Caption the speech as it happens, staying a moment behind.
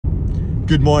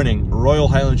Good morning, Royal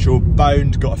Highland show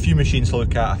bound, got a few machines to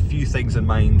look at, a few things in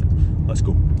mind, let's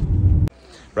go.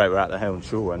 Right, we're at the Highland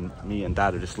show and me and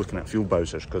Dad are just looking at fuel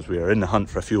bowsers because we are in the hunt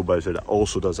for a fuel bowser that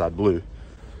also does AdBlue.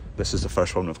 This is the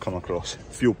first one we've come across,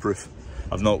 fuel proof.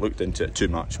 I've not looked into it too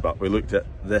much, but we looked at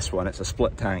this one. It's a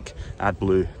split tank,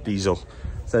 AdBlue diesel,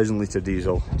 1000 litre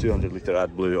diesel, 200 litre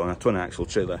AdBlue on a twin axle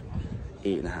trailer,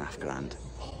 8.5 grand.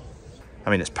 I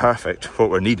mean, it's perfect for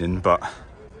what we're needing, but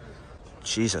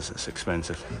Jesus, it's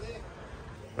expensive.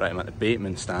 Right, I'm at the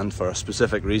Bateman stand for a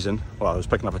specific reason. Well, I was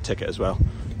picking up a ticket as well,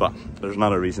 but there's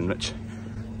another reason, which,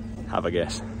 have a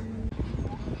guess.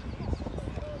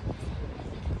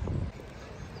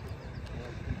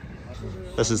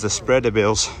 This is the spreader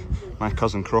bales. My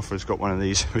cousin Crawford's got one of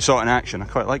these. We saw it in action, I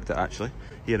quite liked it actually.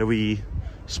 He had a wee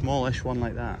smallish one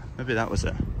like that. Maybe that was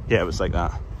it. Yeah, it was like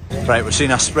that. Right, we're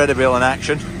seeing a spreader bale in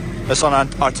action. It's on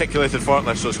an articulated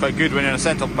forklift, so it's quite good when you're in a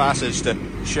central passage to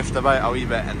shift about a wee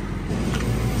bit. And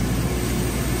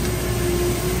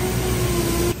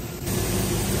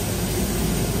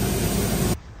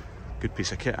good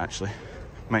piece of kit actually.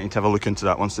 Might need to have a look into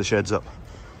that once the shed's up.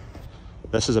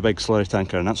 This is a big slurry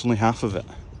tanker and that's only half of it.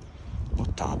 What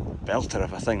a belter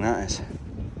of a thing that is.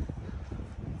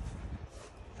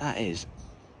 That is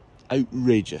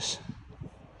outrageous.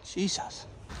 Jesus.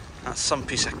 That's some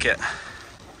piece of kit.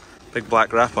 Big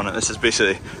black wrap on it. This is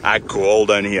basically Agco all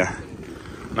down here.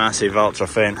 Massive ultra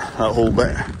fent, that whole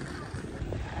bit.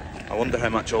 I wonder how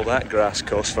much all that grass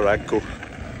costs for Agco.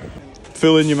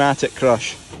 Full pneumatic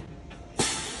crush.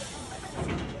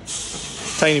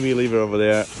 Tiny wee lever over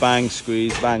there. Bang,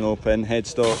 squeeze, bang open,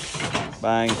 headstock,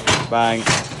 bang, bang.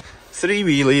 3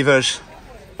 wee levers.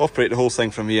 Operate the whole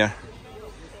thing from here.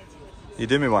 You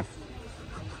do me one.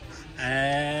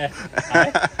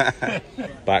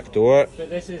 Back door. But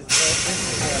this is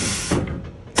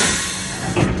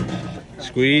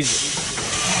squeeze.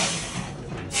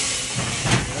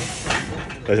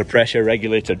 There's a pressure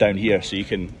regulator down here, so you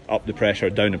can up the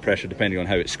pressure, down the pressure depending on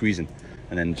how it's squeezing,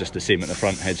 and then just the same at the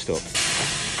front headstock.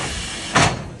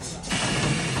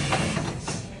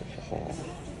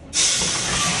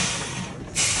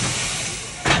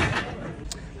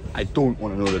 I don't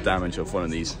want to know the damage of one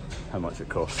of these, how much it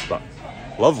costs, but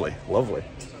lovely, lovely.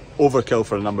 Overkill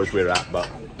for the numbers we're at, but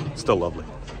still lovely.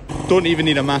 Don't even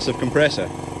need a massive compressor.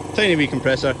 Tiny wee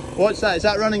compressor. What's that? Is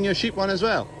that running your sheep one as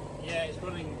well? Yeah, it's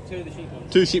running 2 of the sheep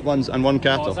ones. 2 sheep ones and 1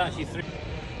 cattle. Oh, it's actually 3.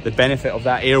 The benefit of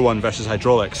that air one versus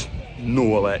hydraulics,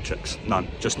 no electrics, none.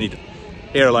 Just need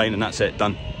air line and that's it,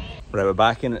 done. Right, we're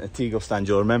back in at the Teagle stand.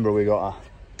 You'll remember we got a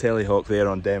Telehawk there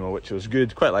on demo, which was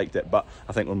good, quite liked it, but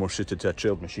I think we're more suited to a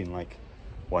trailed machine like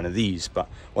one of these. But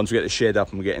once we get the shed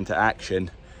up and we get into action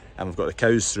and we've got the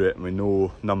cows through it and we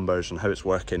know numbers and how it's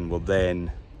working, we'll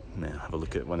then have a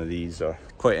look at one of these, or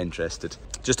quite interested.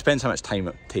 Just depends how much time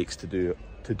it takes to do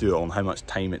it all, and how much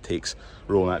time it takes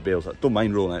rolling out bales. I don't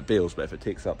mind rolling out bales, but if it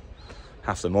takes up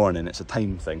half the morning, it's a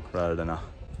time thing rather than a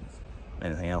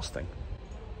anything else thing.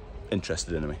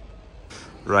 Interested in me.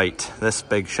 Right, this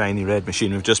big shiny red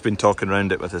machine, we've just been talking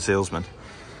around it with a salesman.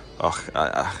 Oh,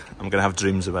 I'm going to have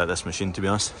dreams about this machine, to be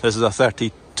honest. This is a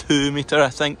 32 metre, I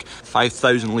think,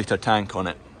 5,000 litre tank on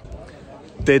it.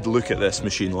 Did look at this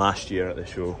machine last year at the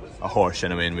show, a horse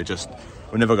anyway, and we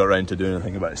never got around to doing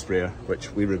anything about a sprayer,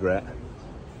 which we regret.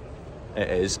 It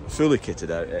is fully kitted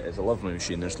out, it is a lovely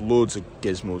machine, there's loads of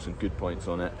gizmos and good points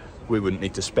on it. We wouldn't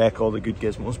need to spec all the good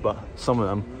gizmos, but some of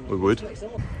them we would.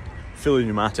 Fully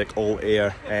pneumatic, all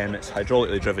air, and it's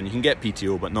hydraulically driven. You can get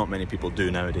PTO, but not many people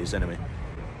do nowadays anyway.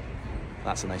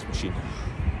 That's a nice machine.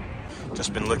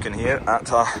 Just been looking here at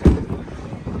a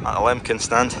Lemkin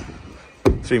stand.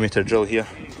 3 metre drill here.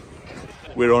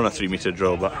 We're on a 3 metre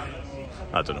drill, but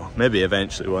I don't know. Maybe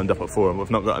eventually we'll end up at 4.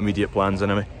 We've not got immediate plans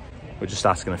anyway. We're just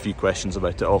asking a few questions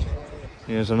about it all.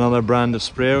 Here's another brand of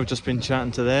sprayer. We've just been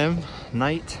chatting to them.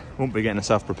 Knight. Won't be getting a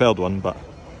self-propelled one, but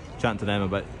chatting to them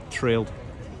about trailed.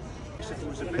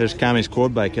 There's Cammy's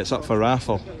quad bike. It's up for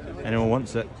raffle. Anyone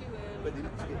wants it?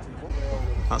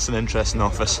 That's an interesting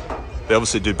office. They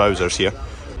obviously do bowsers here.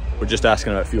 We're just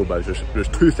asking about fuel bowsers. There's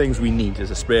 2 things we need, is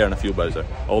a sprayer and a fuel bowser.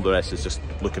 All the rest is just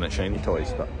looking at shiny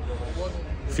toys, but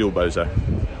fuel bowser.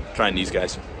 Trying these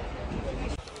guys.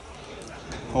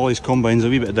 All these combines are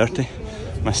a wee bit dirty.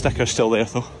 My sticker's still there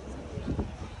though.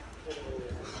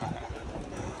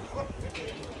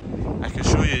 I can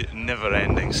show you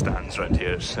never-ending stands around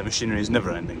here. The machinery is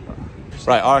never-ending.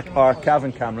 Right, our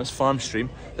Cavan cameras, Farm Stream.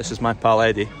 This is my pal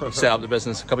Eddie. He set up the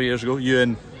business a couple of years ago. You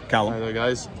and Callum. Hi there,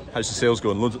 guys. How's the sales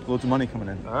going? Loads of money coming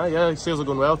in. Yeah, sales are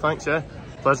going well, thanks, yeah.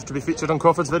 Pleasure to be featured on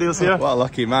Crawford's videos here. What a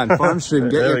lucky man. Farm Stream,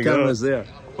 get your cameras there.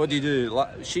 What do you do?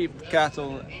 Sheep,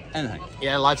 cattle, anything?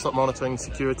 Yeah, livestock monitoring,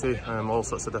 security, all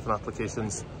sorts of different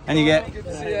applications. And you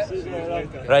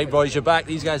get... Right boys, you're back.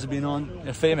 These guys have been on.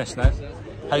 You're famous now.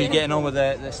 How are you getting on with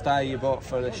the stye you bought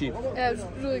for the sheep? Yeah, it was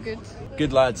really good.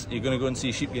 Good lads. You're going to go and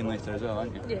see sheep game later as well,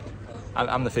 aren't you? Yeah.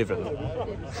 I'm the favourite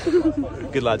though.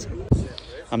 Good lads.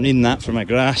 I'm needing that for my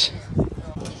grass.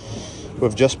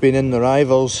 We've just been in the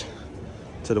rivals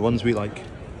to the ones we like.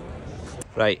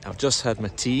 Right, I've just had my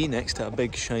tea next to a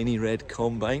big shiny red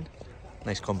combine.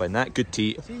 Nice combine that, good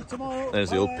tea. There's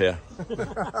the old pair.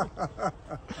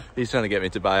 He's trying to get me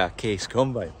to buy a case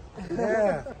combine.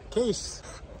 Yeah, case.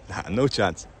 Nah, no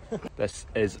chance. This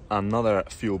is another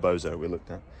fuel bowser we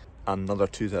looked at. Another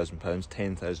 £2,000,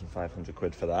 10,500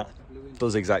 quid for that.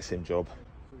 Does the exact same job.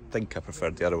 I think I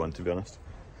preferred the other one, to be honest.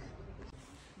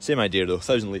 Same idea though,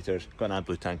 1,000 litres, got an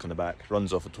AdBlue tank on the back,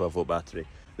 runs off a 12-volt battery.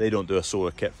 They don't do a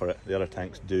solar kit for it, the other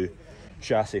tanks do.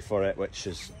 Chassis for it, which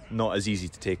is not as easy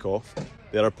to take off.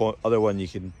 The other one you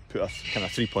can put a kind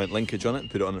of 3-point linkage on it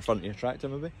and put it on the front of your tractor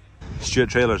maybe. Stewart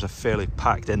trailers are fairly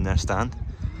packed in their stand.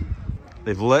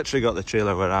 They've literally got the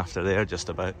trailer we're after there just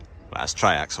about. Well, that's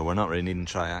triaxle, we're not really needing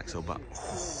triaxle, but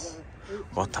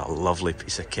what a lovely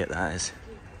piece of kit that is.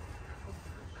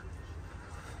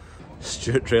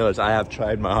 Stewart trailers, I have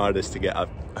tried my hardest to get a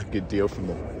good deal from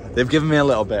them. They've given me a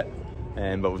little bit,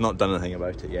 but we've not done anything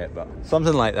about it yet. But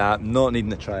something like that, not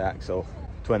needing a triaxle,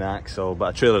 twin axle,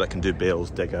 but a trailer that can do bales,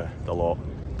 digger, the lot.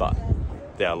 But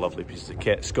they are lovely pieces of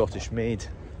kit, Scottish made,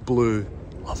 blue,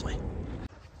 lovely.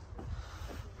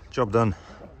 Job done.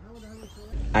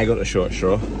 I got a short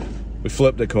straw. We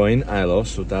flipped a coin, I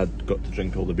lost, so Dad got to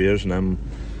drink all the beers and I'm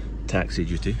taxi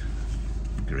duty.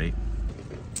 Great.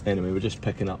 Anyway, we're just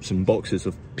picking up some boxes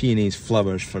of peonies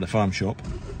flowers for the farm shop.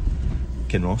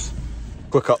 Kinross.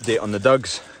 Quick update on the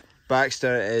Dugs.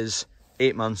 Baxter is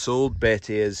 8 months old.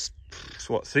 Betty is,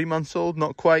 what, 3 months old?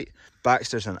 Not quite.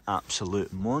 Baxter's an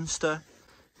absolute monster.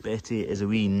 Betty is a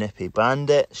wee nippy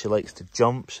bandit. She likes to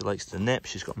jump, she likes to nip.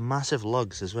 She's got massive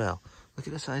lugs as well. Look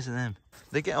at the size of them.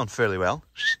 They get on fairly well.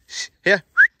 Here,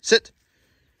 sit.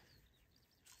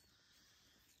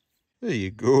 There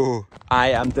you go.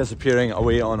 I am disappearing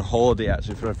away on holiday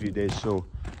actually for a few days, so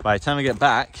by the time I get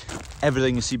back,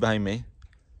 everything you see behind me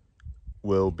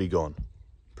will be gone,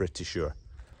 pretty sure.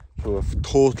 So we've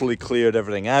totally cleared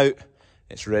everything out.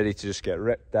 It's ready to just get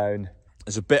ripped down.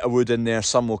 There's a bit of wood in there,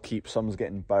 some will keep, some's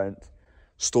getting burnt.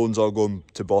 Stones all going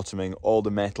to bottoming, all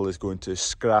the metal is going to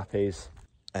scrappies,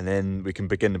 and then we can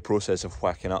begin the process of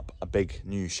whacking up a big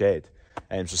new shed.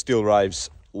 So steel arrives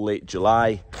late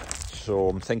July. So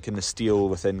I'm thinking the steel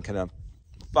within kind of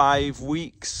 5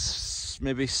 weeks,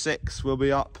 maybe 6 will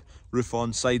be up. Roof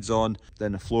on, sides on,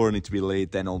 then the floor will need to be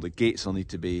laid, then all the gates will need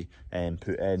to be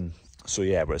put in. So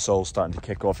yeah, but it's all starting to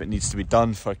kick off. It needs to be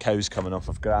done for cows coming off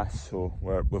of grass, so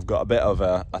we've got a bit of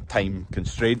a time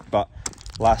constraint, but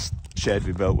last shed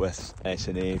we built with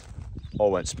SNA all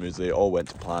went smoothly, all went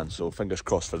to plan, so fingers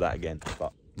crossed for that again.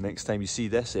 But next time you see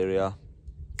this area,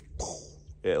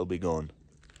 it'll be gone.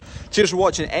 Cheers for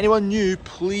watching. Anyone new,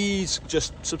 please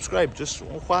just subscribe. Just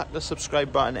whack the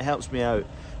subscribe button, it helps me out.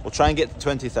 We'll try and get to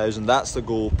 20,000, that's the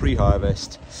goal,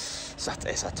 pre-harvest.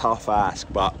 It's a tough ask,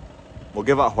 but we'll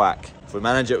give it a whack. If we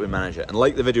manage it, we manage it. And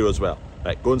like the video as well.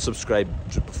 Right, go and subscribe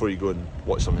before you go and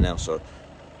watch something else, or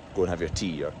go and have your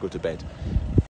tea, or go to bed.